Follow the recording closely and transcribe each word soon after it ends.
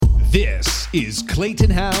is Clayton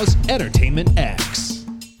Howe's Entertainment X.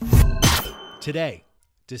 Today,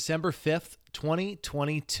 December 5th,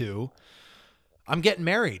 2022, I'm getting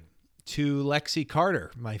married to Lexi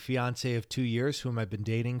Carter, my fiance of 2 years, whom I've been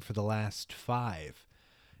dating for the last 5.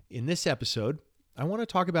 In this episode, I want to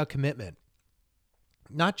talk about commitment.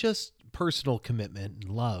 Not just personal commitment and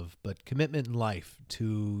love, but commitment in life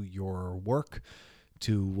to your work,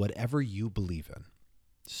 to whatever you believe in.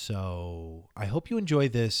 So I hope you enjoy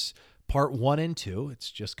this part 1 and 2.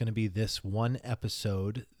 It's just going to be this one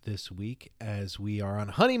episode this week as we are on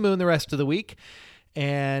honeymoon the rest of the week,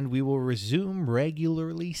 and we will resume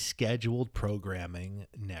regularly scheduled programming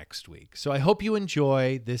next week. So I hope you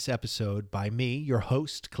enjoy this episode by me, your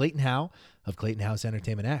host, Clayton Howe of Clayton Howe's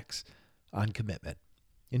Entertainment X on commitment.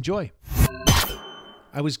 Enjoy.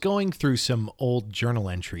 I was going through some old journal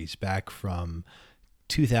entries back from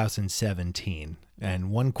 2017,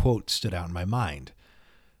 and one quote stood out in my mind.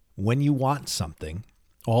 When you want something,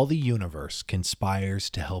 all the universe conspires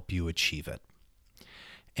to help you achieve it.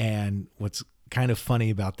 And what's kind of funny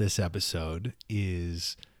about this episode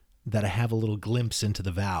is that I have a little glimpse into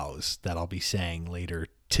the vows that I'll be saying later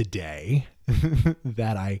today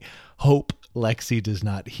that I hope Lexi does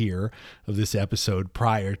not hear of this episode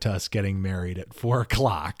prior to us getting married at 4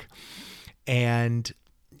 o'clock. And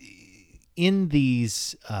in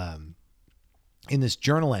these, in this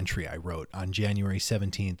journal entry I wrote on January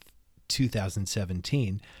 17th,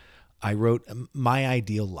 2017, I wrote my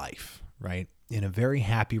ideal life, right? In a very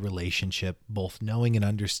happy relationship, both knowing and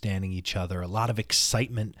understanding each other, a lot of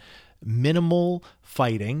excitement, minimal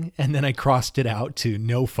fighting. And then I crossed it out to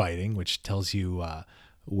no fighting, which tells you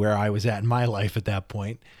where I was at in my life at that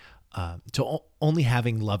point, to only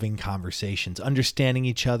having loving conversations, understanding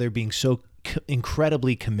each other, being so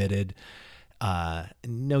incredibly committed,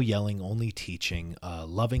 no yelling, only teaching, a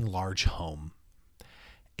loving large home,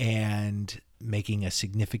 and making a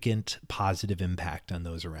significant positive impact on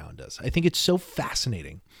those around us. I think it's so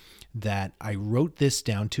fascinating that I wrote this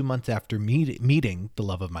down 2 months after meeting the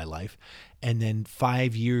love of my life, and then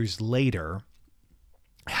 5 years later,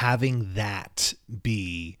 having that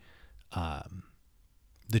be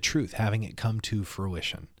the truth, having it come to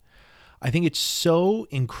fruition. I think it's so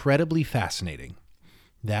incredibly fascinating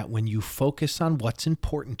that when you focus on what's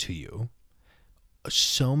important to you,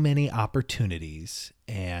 so many opportunities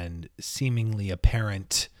and seemingly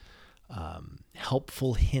apparent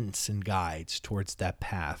helpful hints and guides towards that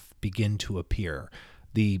path begin to appear.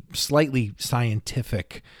 The slightly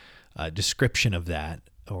scientific description of that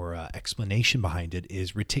or explanation behind it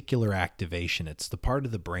is reticular activation. It's the part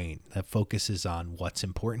of the brain that focuses on what's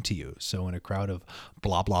important to you. So in a crowd of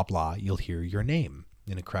blah, blah, blah, you'll hear your name.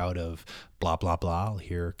 In a crowd of blah, blah, blah, I'll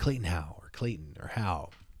hear Clayton Howe or Clayton or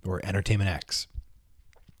Howe or Entertainment X.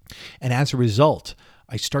 And as a result,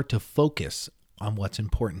 I start to focus on what's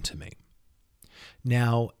important to me.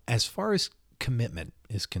 Now, as far as commitment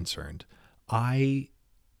is concerned, I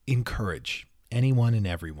encourage anyone and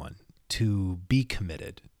everyone to be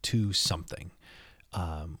committed to something,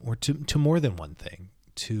 or to more than one thing,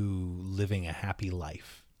 to living a happy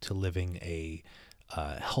life, to living a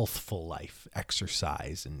healthful life,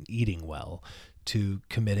 exercise and eating well, to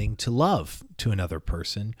committing to love to another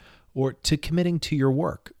person, or to committing to your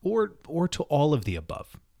work, or to all of the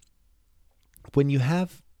above. When you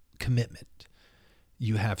have commitment,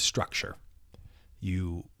 you have structure.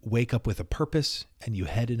 You wake up with a purpose and you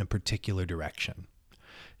head in a particular direction.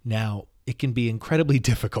 Now, it can be incredibly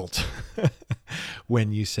difficult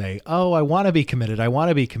when you say, "Oh, I want to be committed,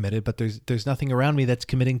 but there's nothing around me that's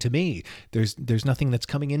committing to me. There's nothing that's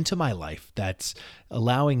coming into my life that's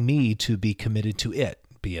allowing me to be committed to it,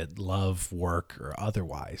 be it love, work, or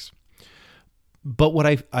otherwise." But what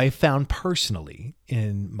I found personally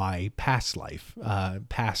in my past life,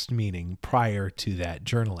 past meaning prior to that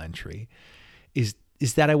journal entry, is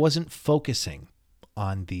that I wasn't focusing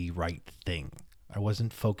on the right thing. I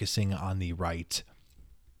wasn't focusing on the right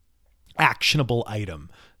actionable item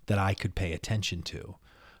that I could pay attention to.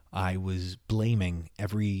 I was blaming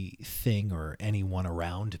everything or anyone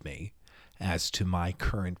around me as to my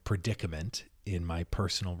current predicament in my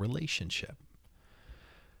personal relationship.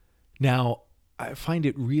 Now, I find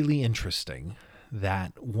it really interesting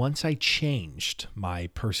that once I changed my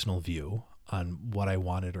personal view on what I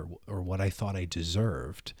wanted or what I thought I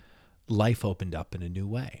deserved, life opened up in a new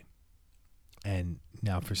way. And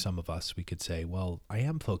now for some of us, we could say, well, I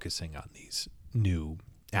am focusing on these new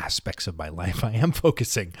aspects of my life. I am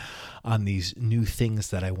focusing on these new things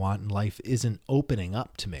that I want, and life isn't opening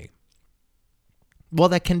up to me. Well,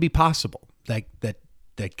 that can be possible. That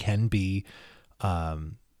can be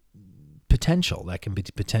potential. That can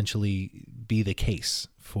potentially be the case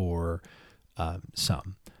for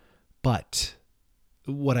some. But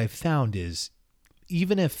what I've found is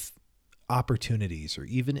even if opportunities or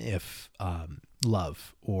even if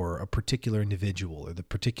love or a particular individual or the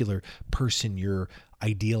particular person you're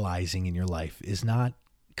idealizing in your life is not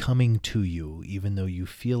coming to you, even though you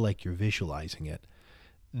feel like you're visualizing it,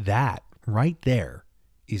 that right there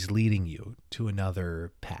is leading you to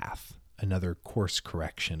another path, another course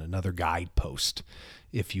correction, another guidepost,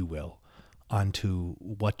 if you will, onto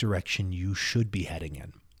what direction you should be heading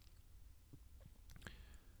in.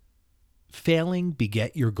 Failing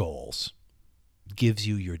beget your goals, gives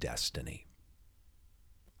you your destiny.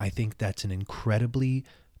 I think that's an incredibly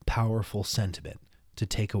powerful sentiment to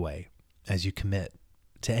take away as you commit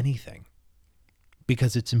to anything,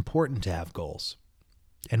 because it's important to have goals.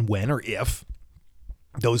 And when or if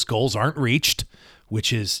those goals aren't reached,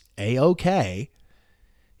 which is A-okay,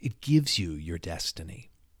 it gives you your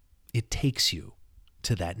destiny. It takes you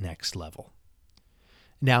to that next level.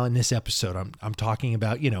 Now, in this episode, I'm talking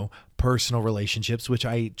about, personal relationships, which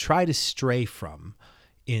I try to stray from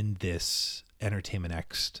in this Entertainment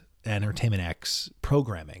X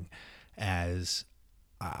programming, as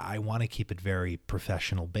I want to keep it very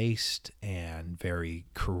professional based and very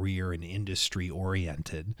career and industry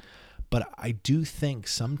oriented. But I do think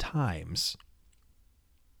sometimes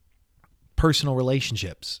personal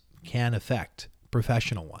relationships can affect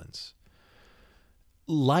professional ones.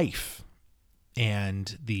 Life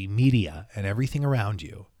and the media and everything around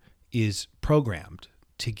you is programmed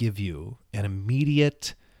to give you an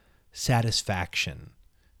immediate satisfaction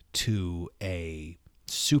to a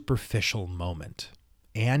superficial moment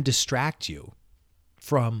and distract you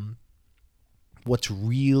from what's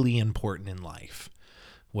really important in life,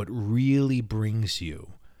 what really brings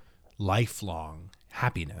you lifelong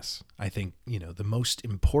happiness. I think, the most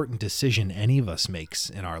important decision any of us makes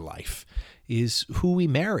in our life is who we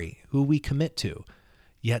marry, who we commit to.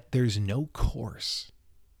 Yet there's no course,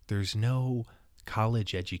 there's no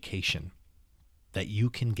college education that you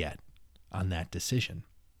can get on that decision.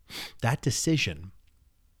 That decision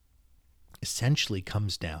essentially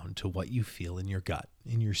comes down to what you feel in your gut,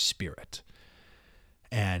 in your spirit.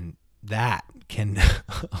 And that can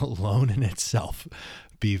alone in itself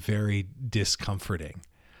be very discomforting.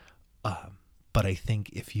 But I think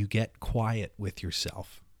if you get quiet with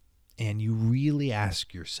yourself and you really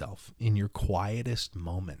ask yourself in your quietest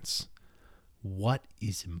moments, what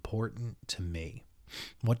is important to me?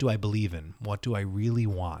 What do I believe in? What do I really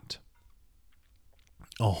want?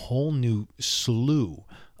 A whole new slew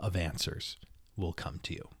of answers will come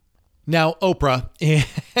to you. Now, Oprah,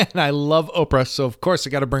 and I love Oprah, so of course I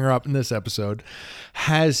got to bring her up in this episode,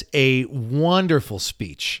 has a wonderful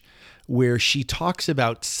speech where she talks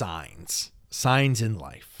about signs in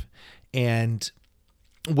life. And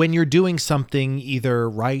when you're doing something either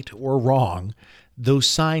right or wrong, those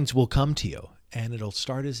signs will come to you. And it'll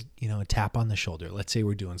start as, a tap on the shoulder. Let's say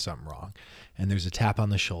we're doing something wrong. And there's a tap on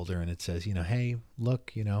the shoulder and it says, hey,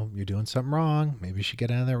 look, you're doing something wrong. Maybe you should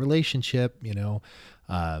get out of that relationship,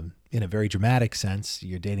 in a very dramatic sense.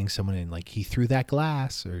 You're dating someone and he threw that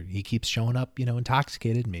glass, or he keeps showing up,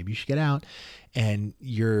 intoxicated. Maybe you should get out. And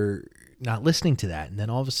you're not listening to that. And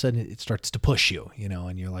then all of a sudden it starts to push you,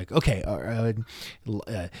 and you're like, okay,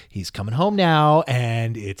 he's coming home now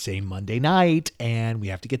and it's a Monday night and we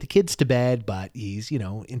have to get the kids to bed, but he's,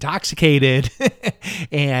 intoxicated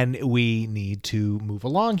and we need to move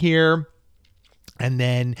along here. And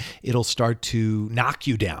then it'll start to knock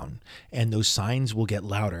you down and those signs will get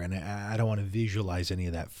louder. And I don't want to visualize any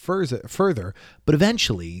of that further, but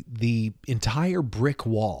eventually the entire brick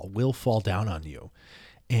wall will fall down on you.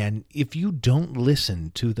 And if you don't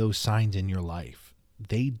listen to those signs in your life,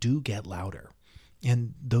 they do get louder.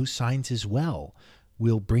 And those signs as well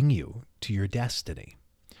will bring you to your destiny.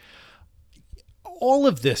 All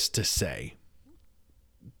of this to say,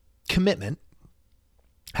 commitment,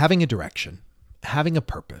 having a direction, having a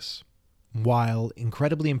purpose, while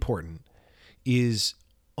incredibly important, is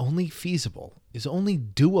only feasible, is only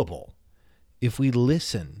doable if we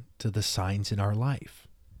listen to the signs in our life,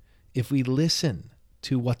 if we listen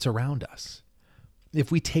to what's around us,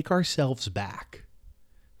 if we take ourselves back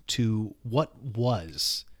to what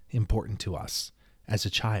was important to us as a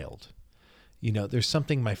child. There's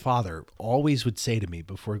something my father always would say to me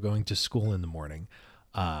before going to school in the morning,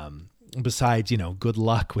 besides, good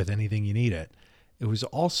luck with anything you need it. It was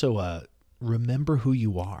also a remember who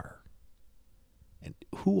you are. And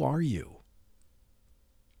who are you?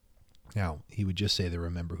 Now, he would just say the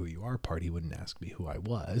remember who you are part. He wouldn't ask me who I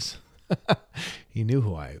was. He knew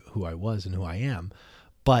who I was and who I am.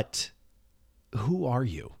 But who are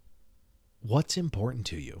you? What's important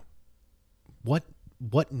to you? What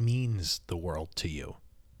what means the world to you?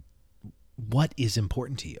 What is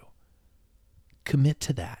important to you? Commit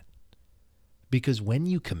to that. Because when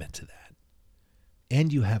you commit to that,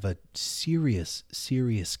 and you have a serious,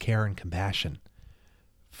 serious care and compassion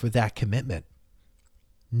for that commitment,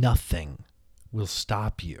 nothing will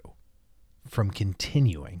stop you from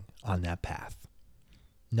continuing on that path.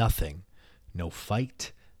 Nothing. No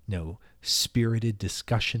fight, no spirited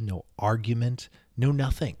discussion, no argument, no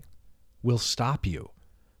nothing will stop you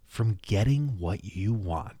from getting what you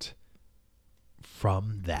want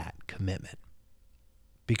from that commitment.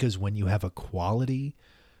 Because when you have a quality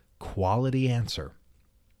answer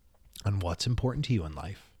on what's important to you in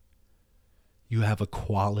life, you have a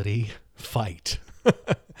quality fight.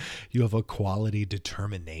 You have a quality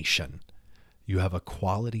determination. You have a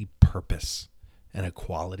quality purpose and a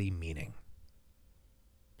quality meaning.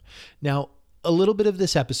 Now, a little bit of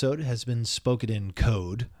this episode has been spoken in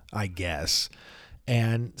code, I guess,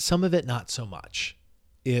 and some of it not so much.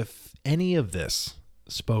 If any of this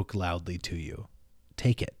spoke loudly to you,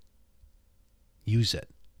 take it. Use it.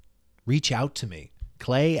 Reach out to me,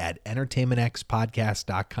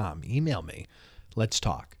 clay@entertainmentxpodcast.com. Email me. Let's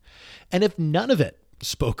talk. And if none of it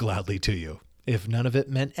spoke loudly to you, if none of it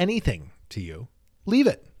meant anything to you, leave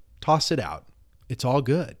it. Toss it out. It's all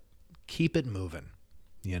good. Keep it moving,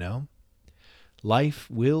 you know? Life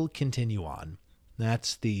will continue on.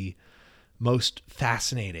 That's the most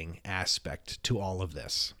fascinating aspect to all of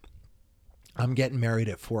this. I'm getting married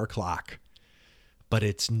at 4:00, but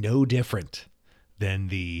it's no different than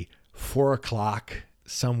the 4:00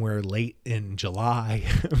 somewhere late in July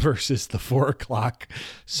versus the 4:00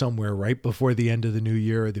 somewhere right before the end of the new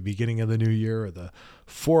year or the beginning of the new year, or the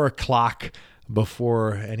 4:00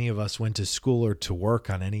 before any of us went to school or to work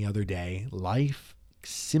on any other day. Life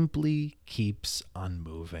simply keeps on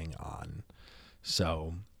moving on.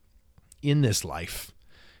 So in this life,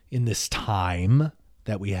 in this time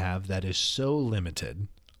that we have that is so limited,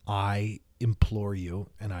 I implore you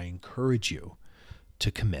and I encourage you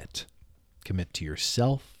to commit. Commit to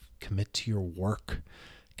yourself, commit to your work,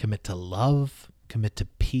 commit to love, commit to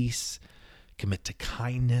peace, commit to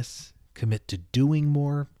kindness, commit to doing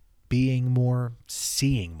more, being more,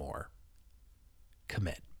 seeing more.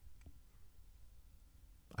 Commit.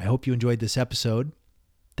 I hope you enjoyed this episode.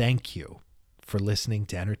 Thank you for listening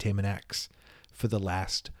to Entertainment X for the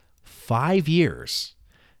last 5 years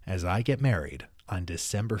as I get married on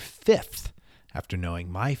December 5th after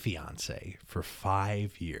knowing my fiance for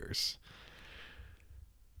 5 years.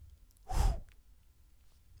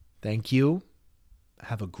 Thank you.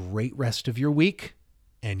 Have a great rest of your week,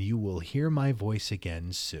 and you will hear my voice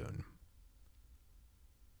again soon.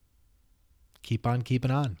 Keep on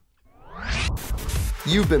keeping on.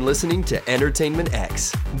 You've been listening to Entertainment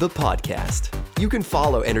X, the podcast. You can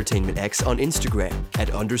follow Entertainment X on Instagram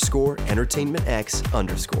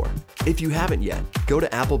 @_EntertainmentX_. If you haven't yet, go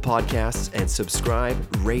to Apple Podcasts and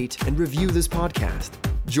subscribe, rate, and review this podcast.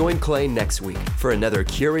 Join Clay next week for another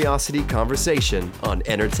curiosity conversation on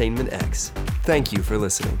Entertainment X. Thank you for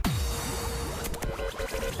listening.